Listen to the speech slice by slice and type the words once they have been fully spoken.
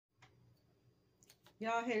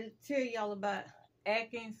Y'all had to tell y'all about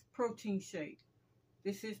Atkins protein shake.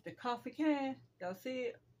 This is the coffee can. Y'all see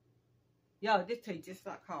it? Y'all, this tastes just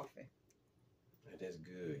like coffee. That's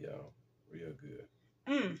good, y'all. Real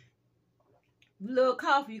good. You love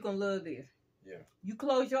coffee, you're going to love this. Yeah. You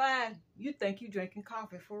close your eyes, you think you're drinking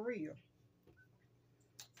coffee for real.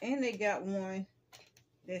 And they got one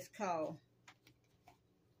that's called,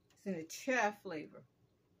 it's in a chai flavor.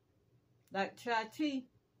 Like chai tea.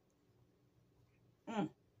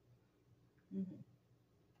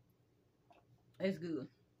 That's good.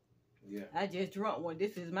 Yeah. I just drunk one.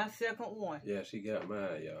 This is my second one. Yeah, she got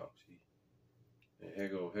mine, y'all. And here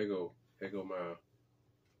go my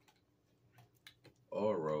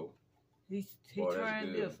Oro. He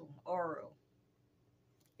trying this one, Oro.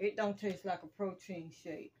 It don't taste like a protein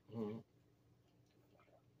shake.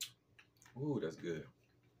 Ooh, that's good.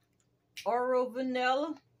 Oro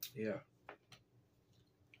vanilla. Yeah.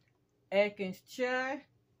 Atkins chai.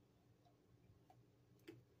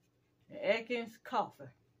 And Atkins coffee.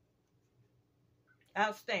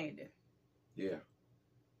 Outstanding. Yeah.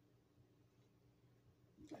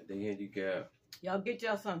 And then you got... Y'all get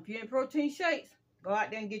y'all some. If you ain't protein shakes, go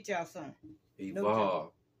out there and get y'all some.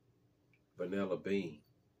 Evolve vanilla bean.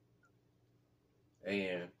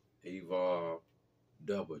 And Evolve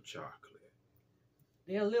double chocolate.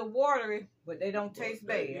 They're a little watery, but they don't taste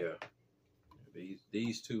bad. Yeah.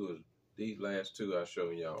 These last two I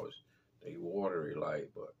showing y'all is they watery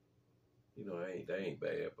like, but you know they ain't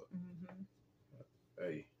bad. But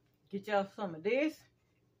hey, get y'all some of this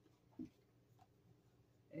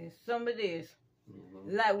and some of this.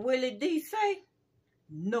 Like Willie D say,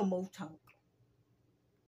 no more talk.